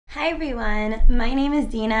Hi everyone, my name is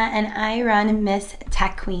Dina and I run Miss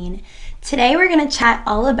Tech Queen. Today we're going to chat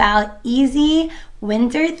all about easy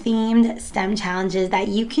winter themed STEM challenges that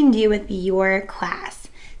you can do with your class.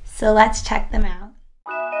 So let's check them out.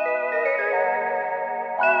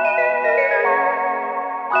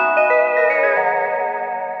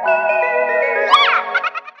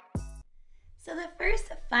 So the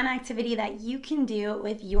first fun activity that you can do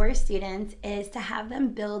with your students is to have them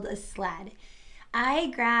build a sled. I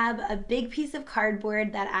grab a big piece of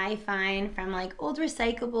cardboard that I find from like old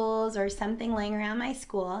recyclables or something laying around my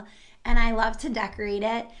school, and I love to decorate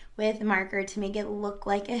it with marker to make it look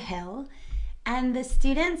like a hill. And the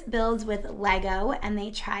students build with Lego and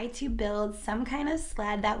they try to build some kind of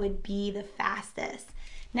sled that would be the fastest.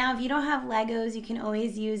 Now, if you don't have Legos, you can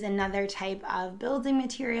always use another type of building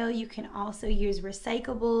material. You can also use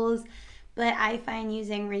recyclables, but I find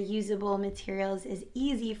using reusable materials is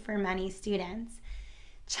easy for many students.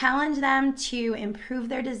 Challenge them to improve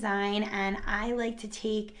their design, and I like to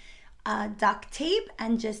take duct tape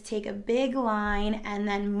and just take a big line and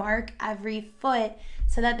then mark every foot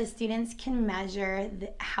so that the students can measure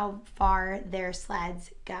how far their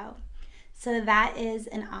sleds go. So that is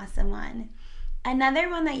an awesome one. Another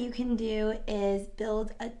one that you can do is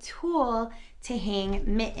build a tool to hang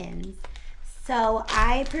mittens. So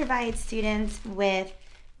I provide students with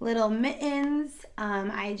little mittens.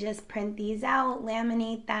 I just print these out,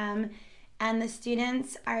 laminate them, and the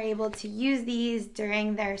students are able to use these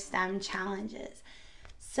during their STEM challenges.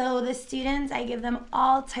 So the students, I give them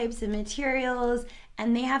all types of materials,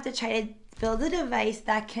 and they have to try to build a device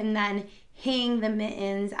that can then hang the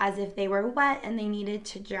mittens as if they were wet and they needed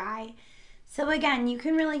to dry. So again, you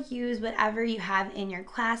can really use whatever you have in your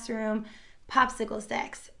classroom: popsicle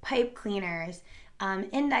sticks, pipe cleaners,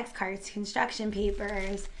 index cards, construction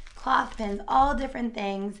papers, cloth pins, all different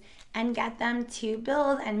things, and get them to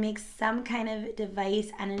build and make some kind of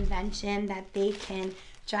device and invention that they can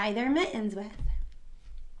dry their mittens with.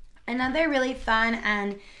 Another really fun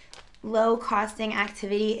and low costing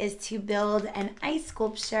activity is to build an ice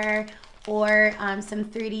sculpture or some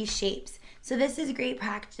 3D shapes. So this is great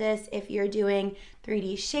practice if you're doing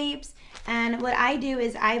 3D shapes. And what I do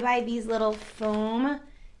is I buy these little foam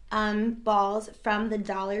balls from the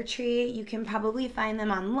Dollar Tree. You can probably find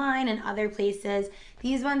them online and other places.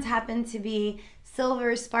 These ones happen to be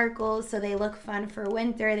silver sparkles, so they look fun for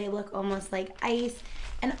winter. They look almost like ice.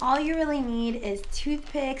 And all you really need is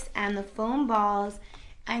toothpicks and the foam balls,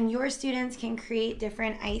 and your students can create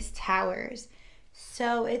different ice towers.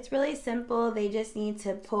 So it's really simple. They just need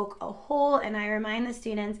to poke a hole, and I remind the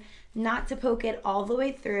students not to poke it all the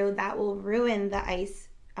way through. That will ruin the ice,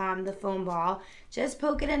 the foam ball. Just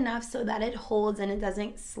poke it enough so that it holds and it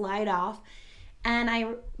doesn't slide off. And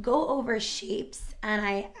I go over shapes, and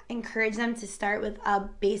I encourage them to start with a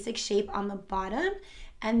basic shape on the bottom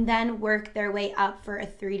and then work their way up for a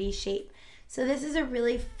 3D shape. So this is a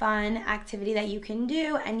really fun activity that you can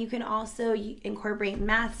do, and you can also incorporate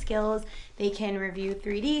math skills. They can review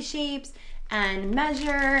 3D shapes and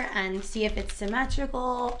measure and see if it's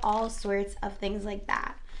symmetrical, all sorts of things like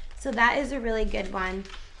that. So that is a really good one.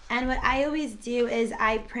 And what I always do is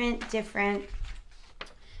I print different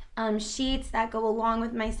sheets that go along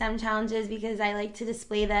with my STEM challenges, because I like to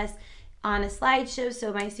display this on a slideshow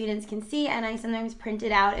so my students can see, and I sometimes print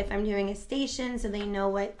it out if I'm doing a station so they know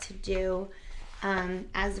what to do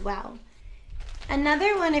as well.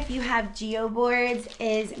 Another one, if you have geoboards,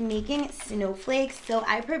 is making snowflakes. So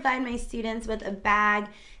I provide my students with a bag,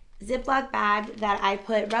 Ziploc bag, that I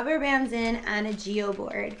put rubber bands in and a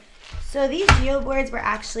geoboard. So these geoboards were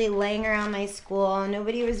actually laying around my school.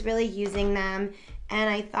 Nobody was really using them. And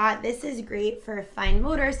I thought this is great for fine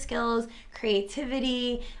motor skills,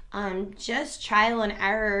 creativity, just trial and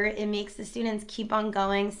error. It makes the students keep on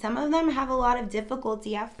going. Some of them have a lot of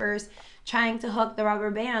difficulty at first trying to hook the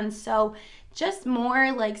rubber bands. So just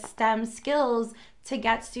more like STEM skills to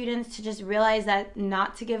get students to just realize that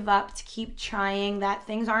not to give up, to keep trying, that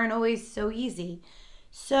things aren't always so easy.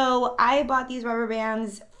 So I bought these rubber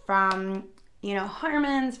bands from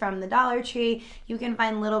Harmon's, from the Dollar Tree. You can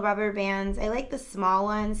find little rubber bands. I like the small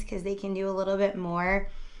ones because they can do a little bit more.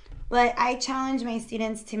 But I challenge my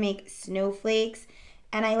students to make snowflakes,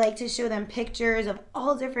 and I like to show them pictures of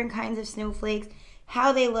all different kinds of snowflakes,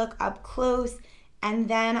 how they look up close, and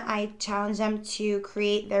then I challenge them to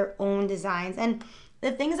create their own designs. And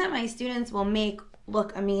the things that my students will make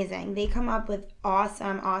look amazing. They come up with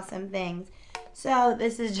awesome things. So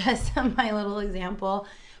this is just my little example.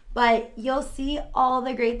 But you'll see all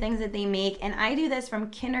the great things that they make, and I do this from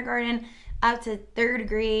kindergarten up to 3rd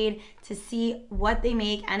grade to see what they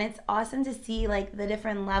make, and it's awesome to see like the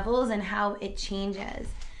different levels and how it changes.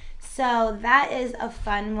 So that is a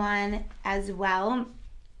fun one as well.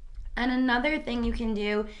 And another thing you can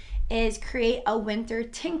do is create a winter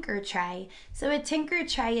tinker tray. So a tinker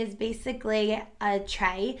tray is basically a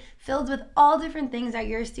tray filled with all different things that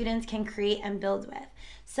your students can create and build with.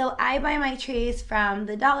 So I buy my trays from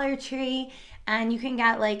the Dollar Tree, and you can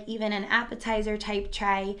get like even an appetizer type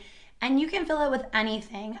tray, and you can fill it with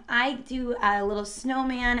anything. I do a little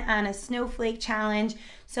snowman and a snowflake challenge.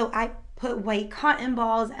 So I put white cotton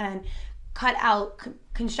balls and cut out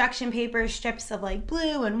construction paper strips of like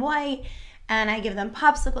blue and white, and I give them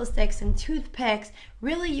popsicle sticks and toothpicks.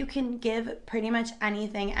 Really, you can give pretty much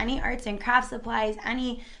anything, any arts and craft supplies,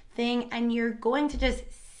 anything, and you're going to just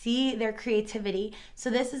see their creativity.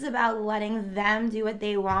 So this is about letting them do what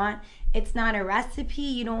they want. It's not a recipe.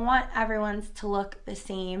 You don't want everyone's to look the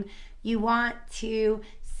same. You want to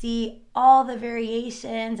see all the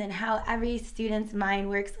variations and how every student's mind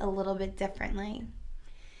works a little bit differently.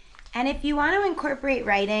 And if you want to incorporate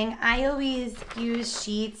writing, I always use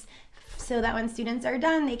sheets so that when students are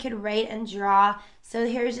done, they could write and draw. So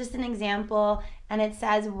here's just an example, and it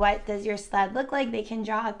says, what does your sled look like? They can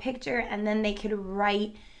draw a picture, and then they could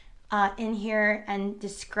write in here and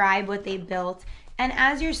describe what they built. And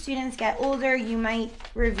as your students get older, you might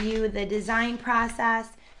review the design process.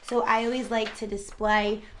 So I always like to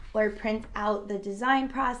display or print out the design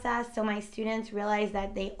process so my students realize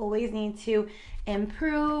that they always need to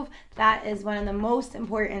improve. That is one of the most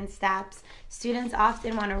important steps. Students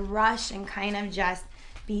often want to rush and kind of just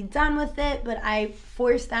be done with it, but I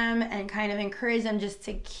force them and kind of encourage them just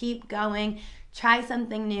to keep going, try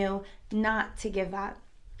something new, not to give up.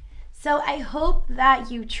 So I hope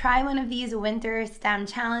that you try one of these winter STEM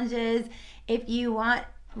challenges. If you want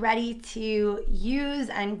ready to use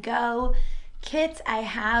and go kits, I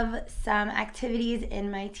have some activities in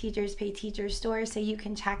my Teachers Pay Teachers store, so you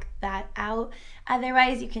can check that out.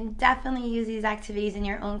 Otherwise, you can definitely use these activities in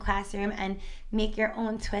your own classroom and make your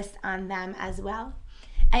own twist on them as well.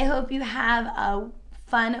 I hope you have a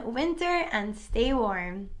fun winter and stay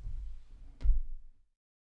warm.